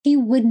He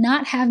would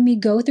not have me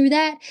go through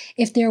that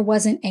if there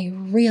wasn't a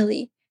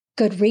really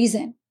good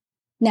reason.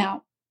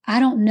 Now, I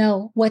don't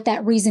know what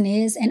that reason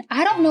is, and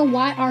I don't know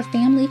why our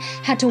family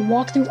had to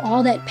walk through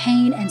all that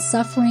pain and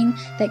suffering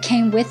that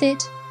came with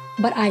it,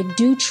 but I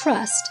do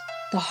trust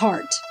the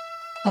heart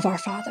of our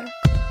Father.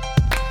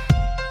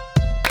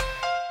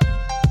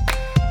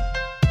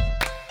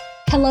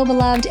 Hello,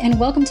 beloved, and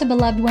welcome to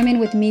Beloved Women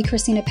with me,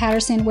 Christina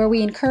Patterson, where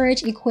we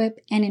encourage, equip,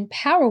 and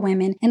empower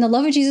women in the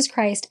love of Jesus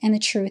Christ and the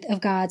truth of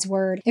God's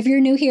Word. If you're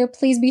new here,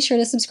 please be sure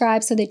to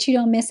subscribe so that you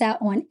don't miss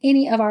out on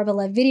any of our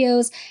beloved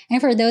videos. And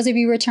for those of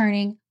you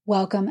returning,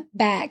 welcome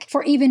back.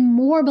 For even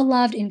more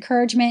beloved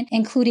encouragement,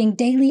 including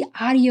daily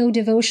audio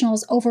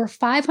devotionals, over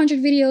 500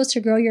 videos to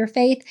grow your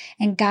faith,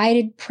 and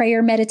guided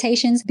prayer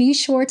meditations, be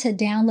sure to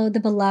download the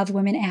Beloved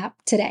Women app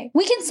today.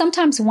 We can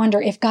sometimes wonder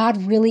if God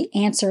really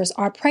answers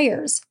our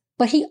prayers,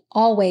 but He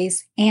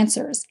always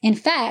answers. In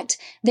fact,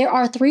 there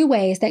are 3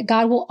 ways that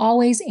God will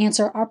always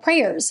answer our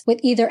prayers, with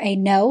either a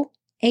no,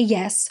 a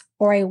yes,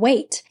 or a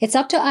wait. It's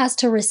up to us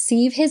to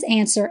receive His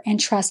answer and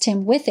trust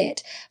Him with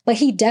it, but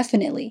He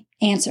definitely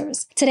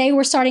answers. Today,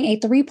 we're starting a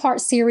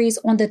 3-part series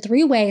on the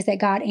 3 ways that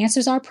God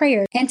answers our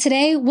prayers, and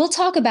today we'll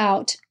talk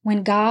about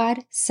when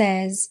God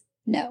says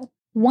no.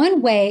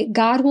 One way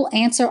God will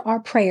answer our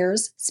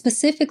prayers,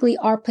 specifically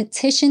our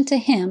petition to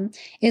Him,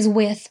 is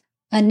with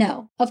a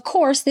no. Of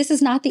course, this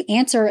is not the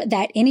answer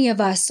that any of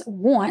us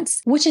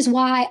wants, which is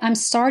why I'm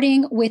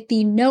starting with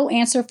the no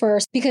answer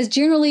first, because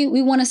generally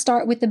we want to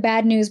start with the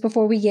bad news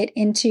before we get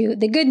into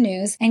the good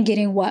news and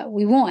getting what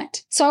we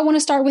want. So I want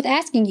to start with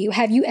asking you,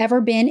 have you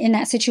ever been in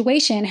that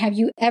situation? Have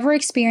you ever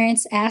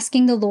experienced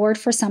asking the Lord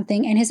for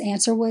something and His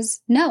answer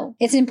was no?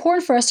 It's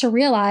important for us to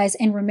realize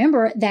and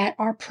remember that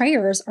our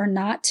prayers are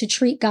not to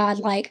treat God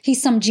like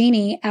He's some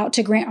genie out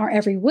to grant our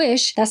every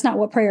wish. That's not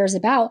what prayer is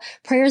about.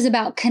 Prayer is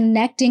about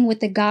connecting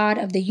with the God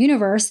of the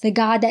universe, the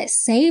God that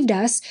saved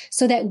us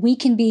so that we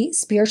can be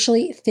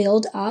spiritually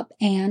filled up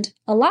and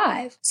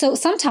alive. So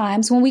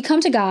sometimes when we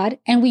come to God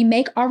and we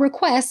make our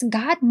requests,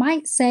 God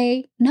might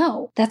say,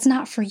 no, that's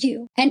not for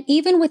you. And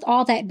even with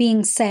all that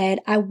being said,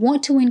 I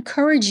want to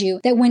encourage you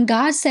that when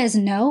God says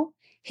no,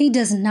 He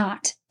does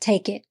not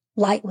take it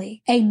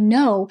lightly. A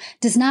no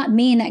does not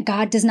mean that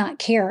God does not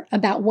care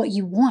about what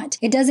you want.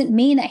 It doesn't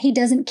mean that He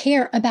doesn't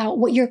care about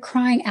what you're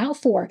crying out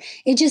for.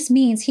 It just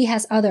means He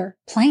has other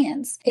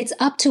plans. It's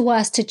up to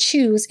us to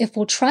choose if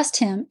we'll trust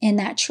Him in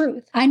that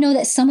truth. I know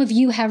that some of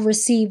you have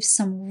received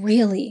some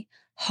really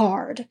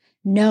hard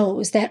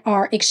no's that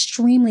are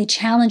extremely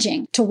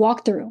challenging to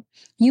walk through.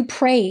 You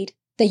prayed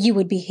that you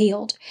would be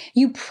healed.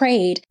 You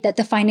prayed that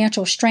the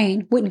financial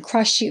strain wouldn't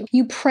crush you.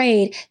 You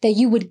prayed that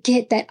you would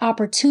get that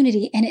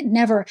opportunity and it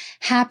never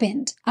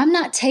happened. I'm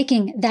not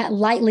taking that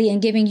lightly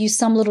and giving you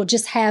some little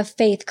just have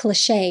faith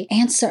cliche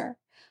answer.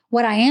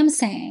 What I am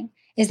saying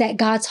is that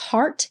God's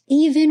heart,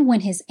 even when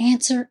His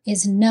answer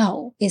is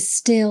no, is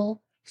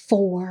still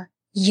for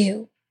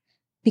you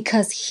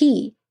because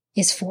He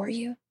is for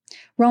you.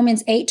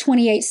 Romans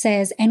 8:28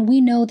 says, and we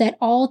know that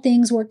all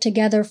things work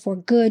together for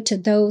good to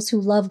those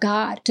who love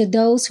God, to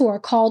those who are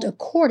called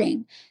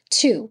according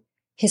to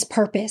His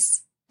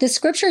purpose. The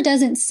scripture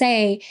doesn't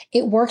say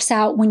it works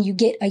out when you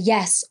get a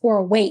yes or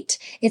a wait.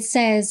 It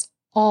says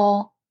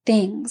all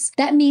things.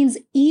 That means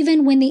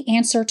even when the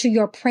answer to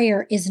your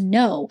prayer is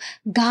no,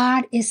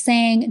 God is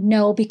saying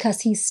no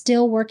because He's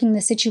still working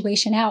the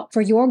situation out for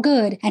your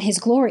good and His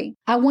glory.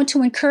 I want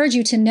to encourage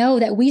you to know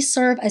that we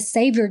serve a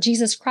Savior,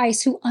 Jesus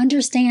Christ, who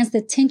understands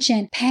the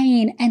tension,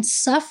 pain, and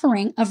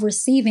suffering of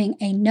receiving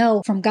a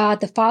no from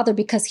God the Father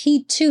because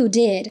He too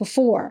did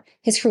before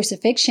His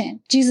crucifixion.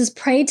 Jesus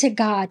prayed to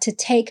God to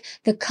take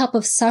the cup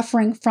of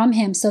suffering from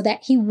Him so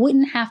that He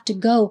wouldn't have to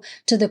go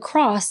to the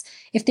cross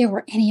if there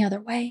were any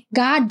other way.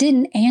 God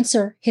didn't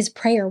answer His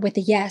prayer with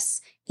a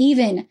yes,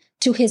 even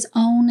to His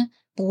own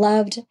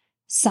beloved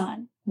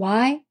Son.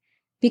 Why?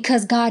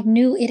 Because God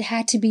knew it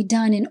had to be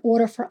done in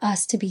order for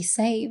us to be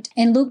saved.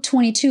 In Luke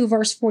 22,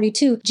 verse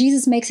 42,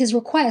 Jesus makes His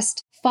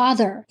request,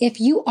 Father, if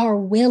you are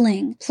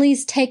willing,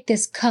 please take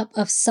this cup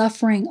of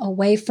suffering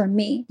away from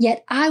me.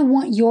 Yet I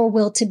want your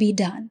will to be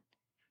done,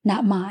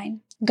 not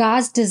mine.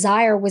 God's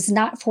desire was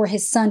not for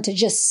His Son to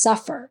just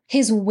suffer.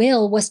 His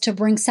will was to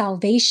bring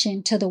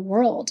salvation to the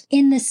world.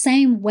 In the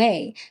same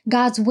way,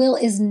 God's will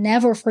is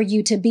never for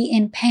you to be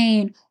in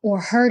pain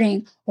or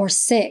hurting or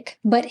sick,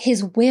 but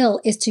His will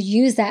is to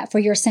use that for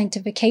your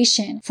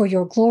sanctification, for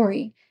your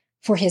glory,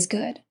 for His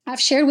good. I've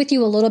shared with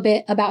you a little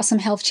bit about some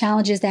health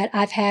challenges that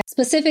I've had,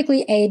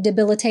 specifically a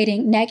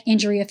debilitating neck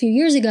injury a few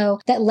years ago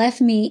that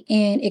left me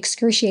in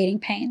excruciating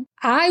pain.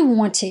 I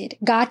wanted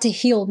God to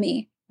heal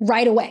me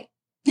right away.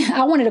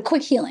 I wanted a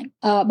quick healing,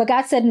 but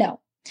God said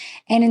no.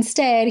 And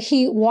instead,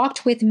 He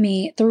walked with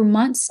me through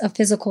months of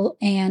physical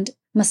and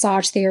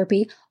massage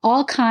therapy,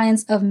 all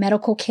kinds of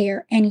medical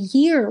care, and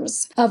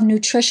years of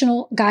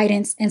nutritional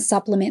guidance and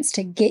supplements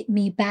to get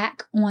me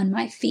back on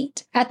my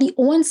feet. At the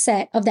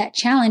onset of that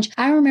challenge,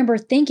 I remember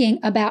thinking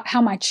about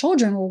how my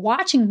children were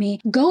watching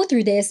me go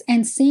through this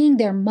and seeing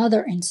their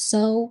mother in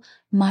so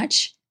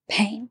much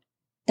pain.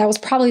 That was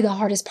probably the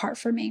hardest part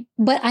for me.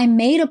 But I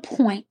made a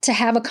point to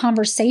have a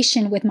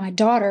conversation with my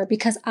daughter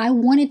because I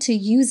wanted to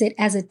use it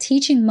as a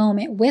teaching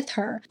moment with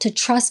her to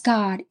trust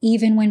God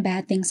even when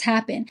bad things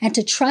happen and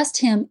to trust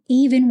Him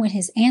even when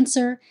His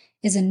answer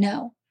is a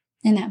no.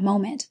 In that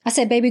moment, I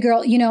said, baby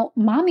girl,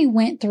 mommy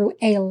went through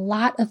a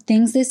lot of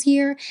things this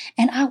year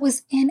and I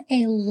was in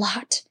a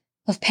lot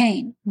of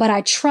pain, but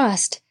I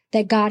trust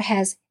that God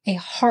has a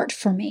heart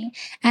for me.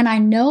 And I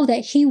know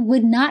that He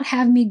would not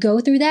have me go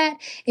through that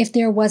if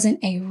there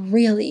wasn't a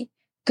really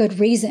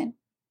good reason.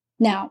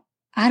 Now,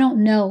 I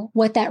don't know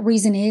what that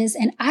reason is,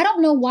 and I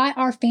don't know why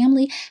our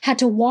family had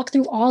to walk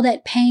through all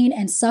that pain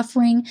and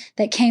suffering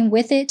that came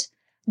with it,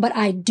 but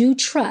I do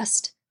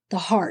trust the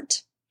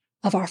heart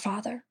of our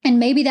Father. And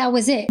maybe that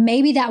was it.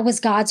 Maybe that was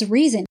God's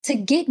reason to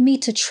get me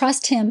to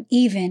trust Him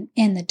even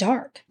in the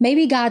dark.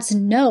 Maybe God's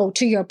no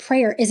to your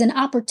prayer is an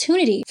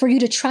opportunity for you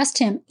to trust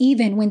Him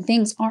even when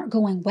things aren't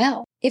going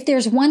well. If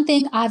there's one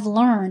thing I've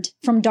learned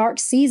from dark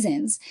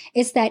seasons,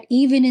 it's that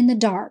even in the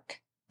dark,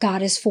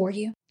 God is for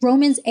you.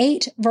 Romans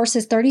 8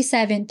 verses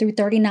 37 through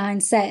 39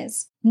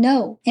 says,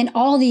 "No, in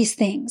all these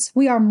things,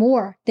 we are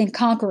more than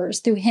conquerors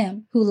through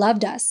Him who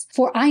loved us.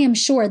 For I am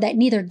sure that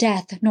neither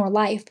death, nor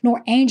life,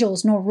 nor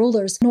angels, nor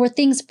rulers, nor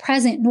things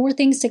present, nor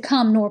things to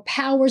come, nor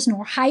powers,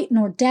 nor height,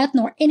 nor depth,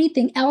 nor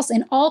anything else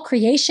in all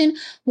creation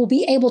will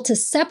be able to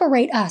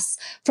separate us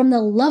from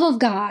the love of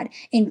God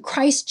in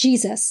Christ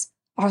Jesus,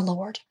 our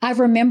Lord." I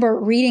remember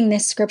reading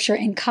this scripture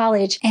in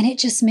college, and it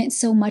just meant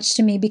so much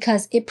to me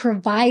because it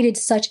provided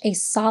such a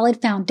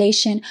solid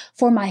foundation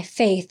for my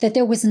faith that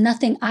there was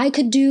nothing I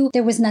could do.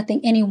 There was nothing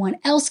anyone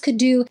else could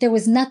do. There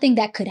was nothing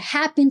that could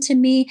happen to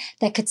me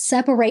that could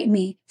separate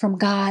me from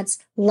God's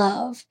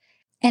love.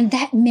 And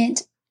that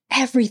meant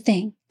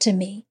everything to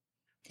me.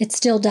 It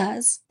still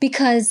does,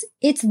 because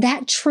it's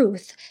that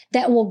truth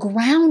that will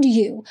ground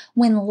you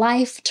when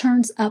life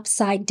turns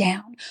upside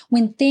down,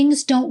 when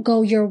things don't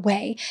go your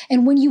way,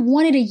 and when you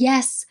wanted a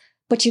yes,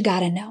 but you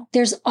gotta know.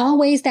 There's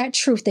always that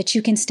truth that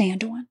you can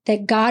stand on,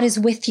 that God is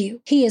with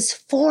you. He is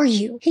for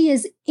you. He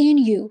is in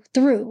you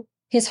through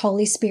His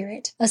Holy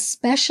Spirit,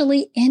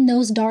 especially in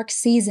those dark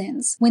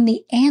seasons when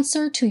the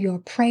answer to your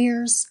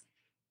prayers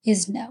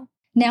is no.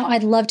 Now,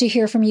 I'd love to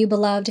hear from you,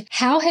 beloved.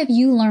 How have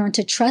you learned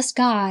to trust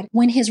God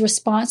when His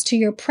response to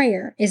your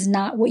prayer is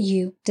not what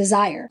you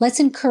desire? Let's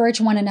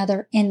encourage one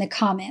another in the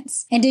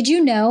comments. And did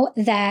you know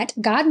that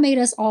God made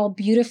us all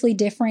beautifully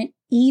different,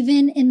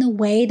 even in the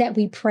way that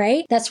we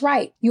pray? That's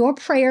right. Your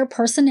prayer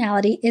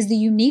personality is the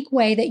unique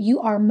way that you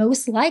are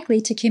most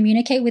likely to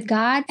communicate with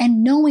God,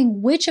 and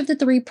knowing which of the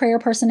 3 prayer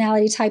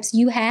personality types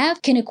you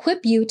have can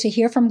equip you to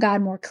hear from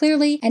God more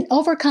clearly and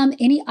overcome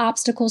any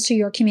obstacles to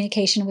your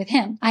communication with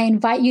Him. I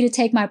invite you to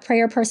take my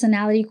prayer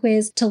personality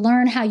quiz to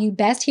learn how you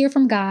best hear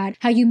from God,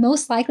 how you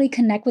most likely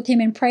connect with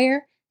Him in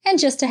prayer, and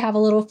just to have a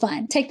little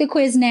fun. Take the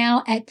quiz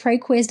now at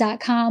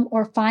prayquiz.com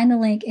or find the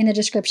link in the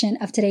description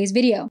of today's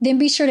video. Then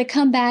be sure to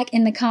come back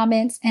in the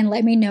comments and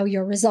let me know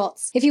your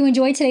results. If you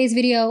enjoyed today's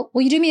video,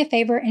 will you do me a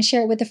favor and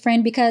share it with a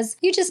friend, because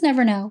you just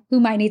never know who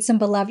might need some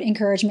beloved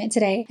encouragement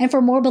today. And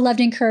for more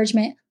beloved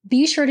encouragement,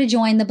 be sure to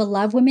join the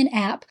Beloved Women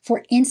app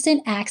for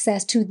instant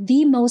access to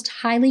the most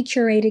highly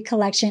curated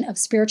collection of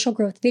spiritual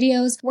growth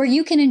videos, where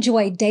you can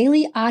enjoy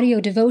daily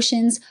audio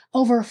devotions,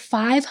 over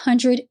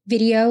 500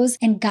 videos,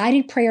 and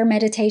guided prayer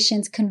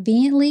meditations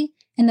conveniently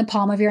in the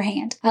palm of your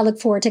hand. I look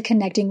forward to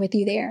connecting with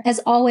you there. As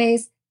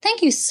always,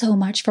 thank you so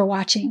much for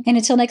watching. And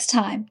until next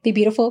time, be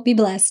beautiful, be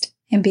blessed,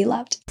 and be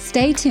loved.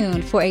 Stay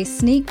tuned for a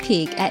sneak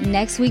peek at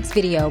next week's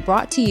video,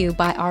 brought to you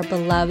by our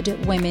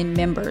Beloved Women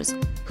members,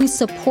 who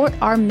support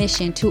our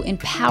mission to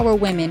empower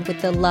women with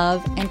the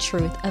love and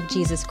truth of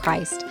Jesus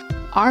Christ.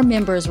 Our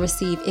members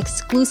receive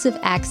exclusive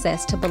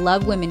access to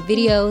Beloved Women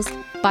videos,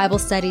 Bible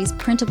studies,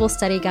 printable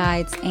study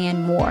guides,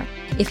 and more.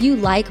 If you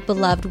like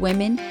Beloved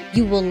Women,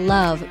 you will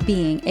love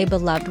being a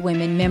Beloved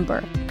Women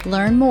member.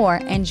 Learn more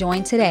and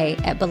join today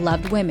at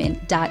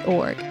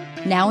belovedwomen.org.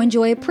 Now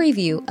enjoy a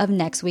preview of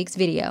next week's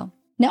video.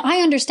 Now,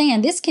 I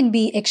understand this can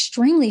be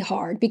extremely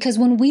hard, because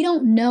when we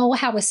don't know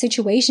how a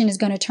situation is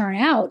going to turn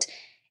out,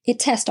 it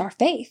tests our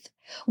faith.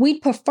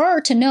 We'd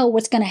prefer to know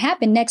what's going to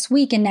happen next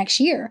week and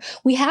next year.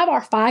 We have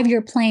our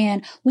 5-year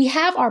plan. We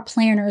have our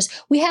planners.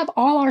 We have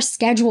all our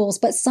schedules.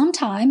 But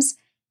sometimes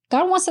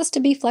God wants us to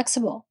be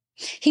flexible.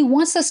 He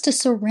wants us to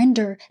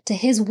surrender to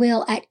His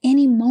will at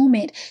any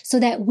moment so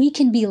that we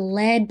can be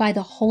led by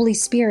the Holy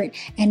Spirit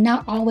and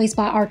not always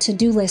by our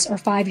to-do list or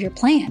 5-year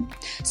plan.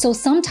 So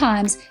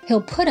sometimes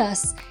He'll put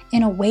us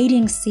in a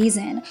waiting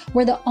season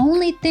where the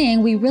only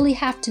thing we really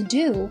have to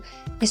do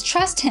is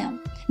trust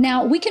Him.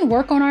 Now, we can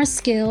work on our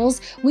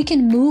skills, we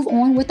can move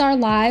on with our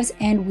lives,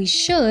 and we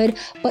should,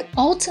 but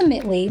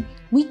ultimately,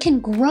 we can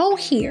grow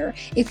here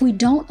if we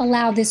don't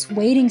allow this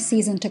waiting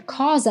season to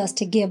cause us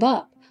to give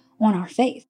up on our faith.